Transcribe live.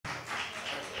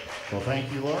Well,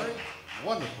 thank you, Lori.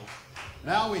 Wonderful.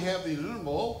 Now we have the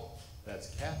inimitable,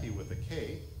 that's Kathy with a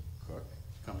K, Cook,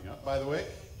 coming up. By the way,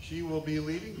 she will be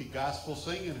leading the gospel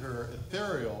sing in her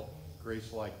ethereal,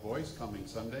 grace-like voice coming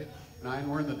Sunday. 9,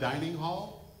 we're in the dining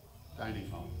hall. Dining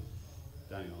hall.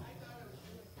 Dining hall.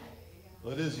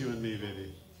 Well, it is you and me,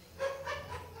 baby.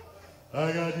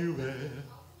 I got you, baby.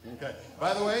 Okay.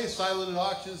 By the way, silent at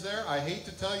auctions there. I hate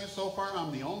to tell you, so far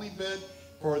I'm the only bid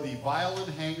for the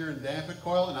violin hanger and dampit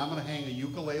coil, and I'm going to hang a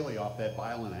ukulele off that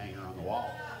violin hanger on the wall.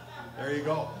 There you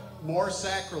go. More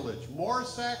sacrilege. More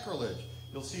sacrilege.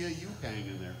 You'll see a uke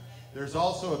hanging there. There's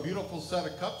also a beautiful set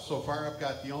of cups. So far I've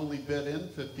got the only bid in,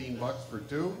 15 bucks for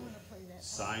 2.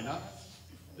 Sign up.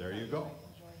 There you go.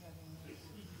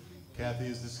 Kathy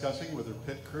is discussing with her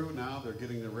pit crew now. They're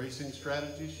getting the racing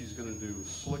strategy. She's going to do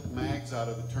slick mags out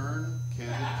of the turn,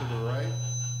 candid to the right.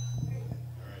 All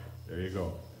right, there you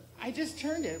go. I just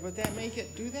turned it. Would that make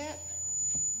it do that?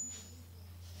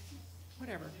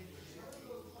 Whatever.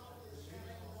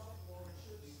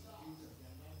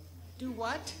 Do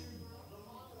what?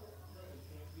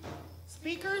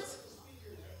 Speakers?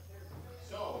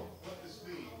 So, what this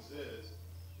means is,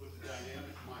 with the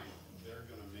dynamic mic, they're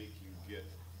going to make you get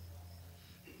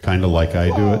kind of like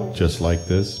I do it, just like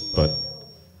this, but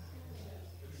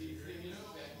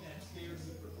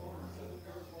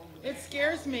It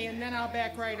scares me, and then I'll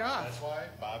back right off. that's why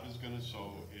Bob is going to,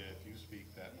 so if you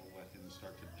speak, that will let him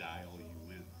start to dial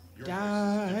you in. Your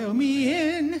Dial me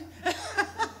in.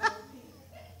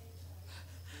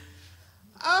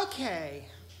 Okay.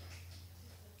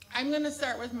 I'm going to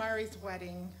start with Mari's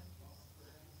wedding.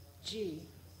 G.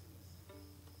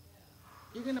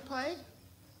 You going to play?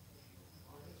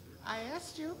 I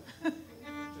asked you.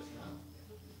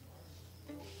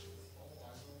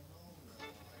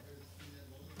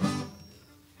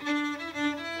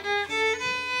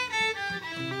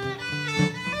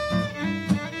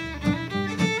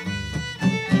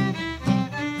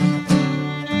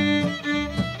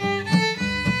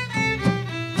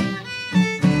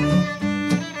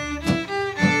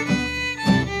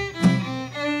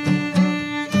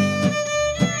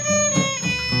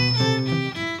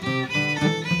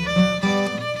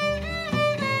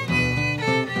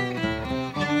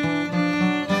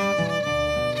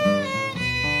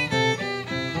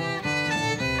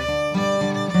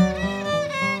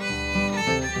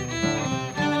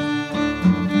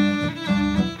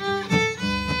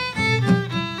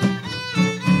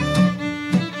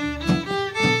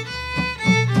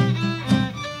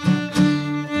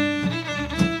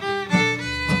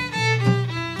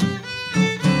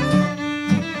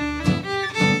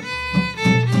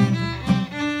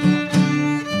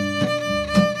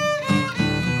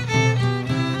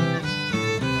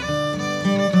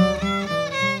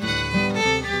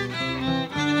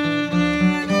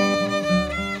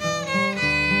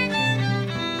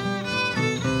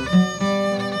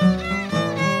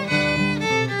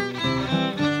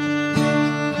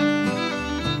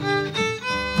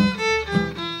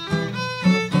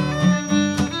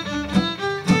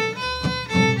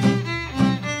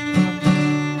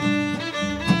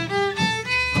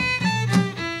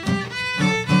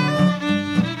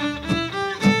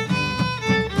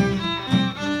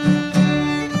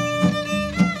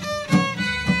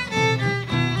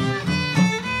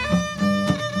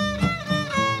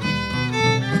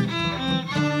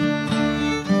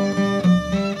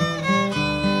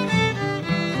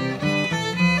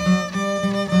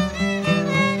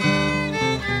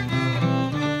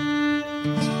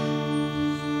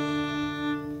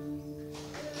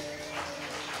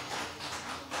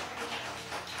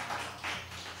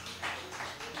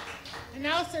 And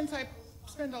now, since I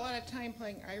spend a lot of time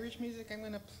playing Irish music, I'm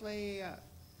going to play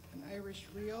an Irish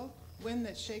reel, Wind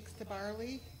That Shakes the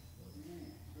Barley.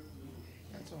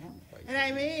 That's a home place. And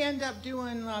I may end up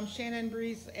doing Shannon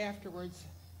Breeze afterwards.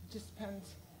 It just depends.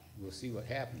 We'll see what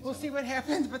happens. We'll see what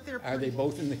happens, but they're Are they pretty-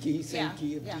 both in the key, same Yeah,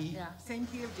 key of yeah, D? Yeah, same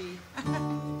key of D.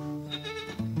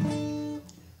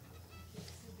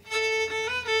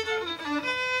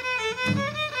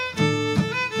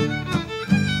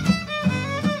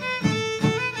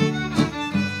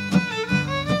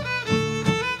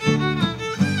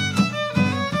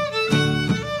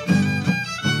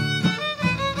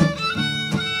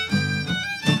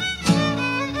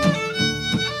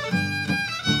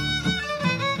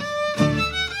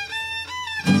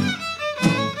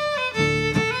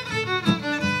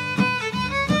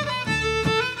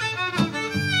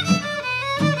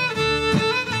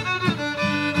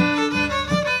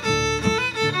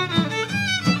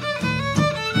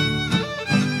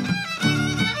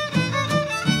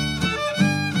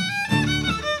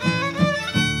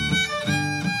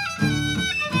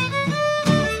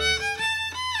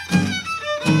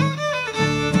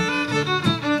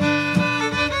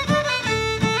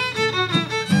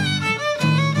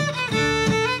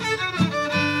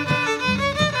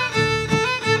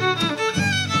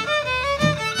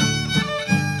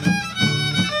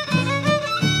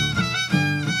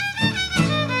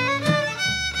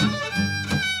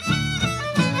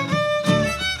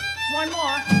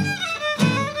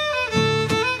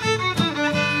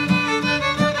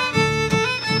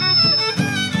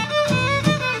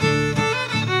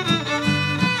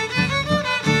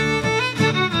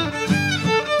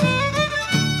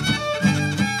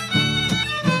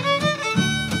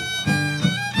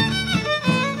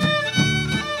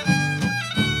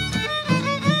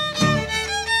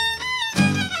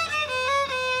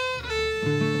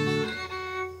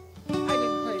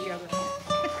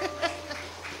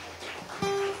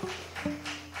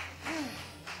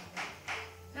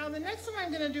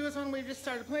 do is one we just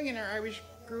started playing in our Irish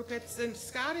group. It's a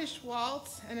Scottish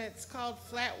waltz, and it's called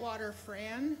Flatwater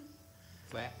Fran.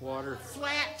 Flat water.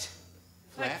 Flat.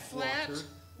 Like flat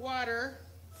water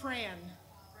Fran.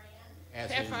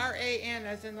 As in- F-R-A-N,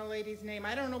 as in the lady's name.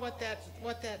 I don't know what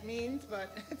that means,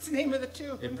 but it's the name of the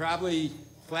tune. It probably,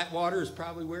 flat water is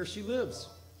probably where she lives.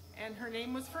 And her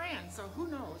name was Fran, so who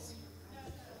knows?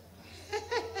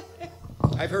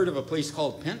 I've heard of a place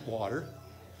called Pentwater.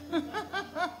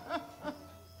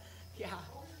 Yeah.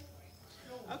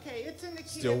 Okay, it's in the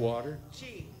key. Stillwater.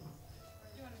 G.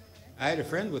 I had a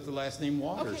friend with the last name Okay,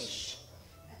 Waters. shh.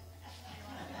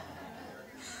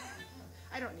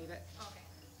 I don't need it.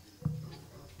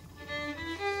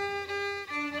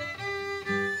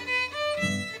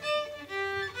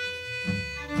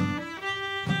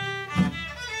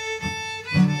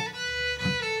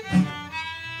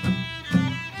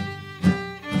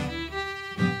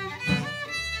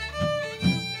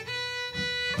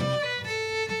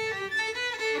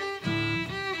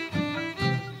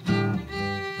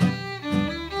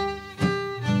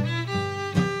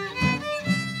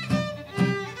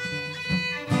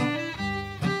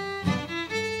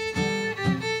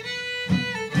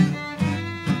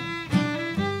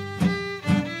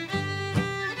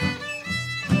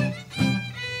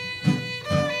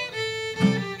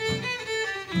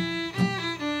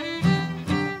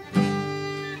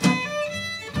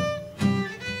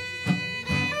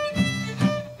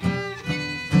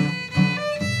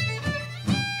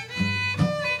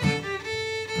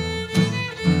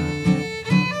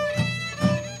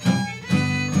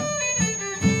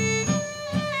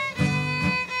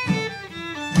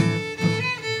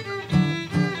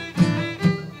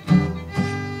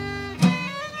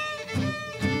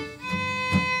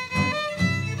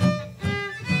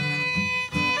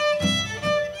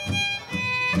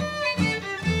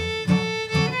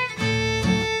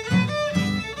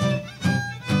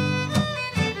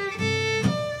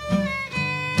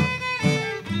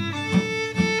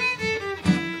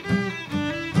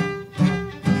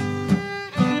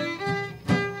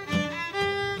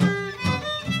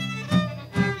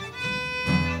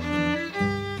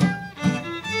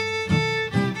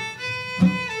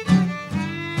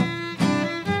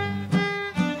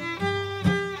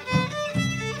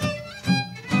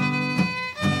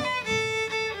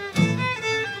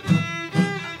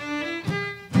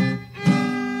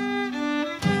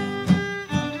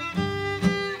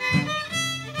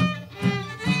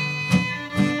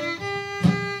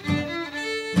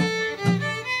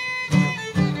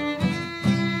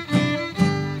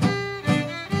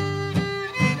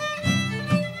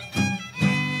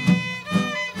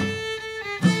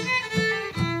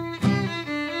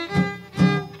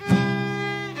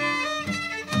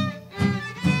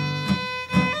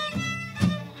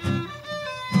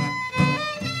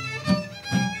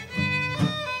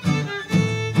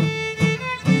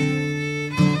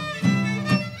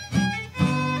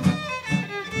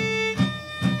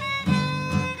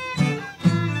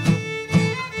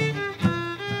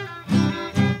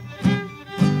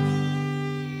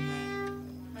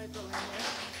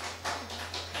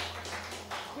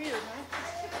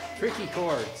 Tricky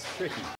chords, tricky.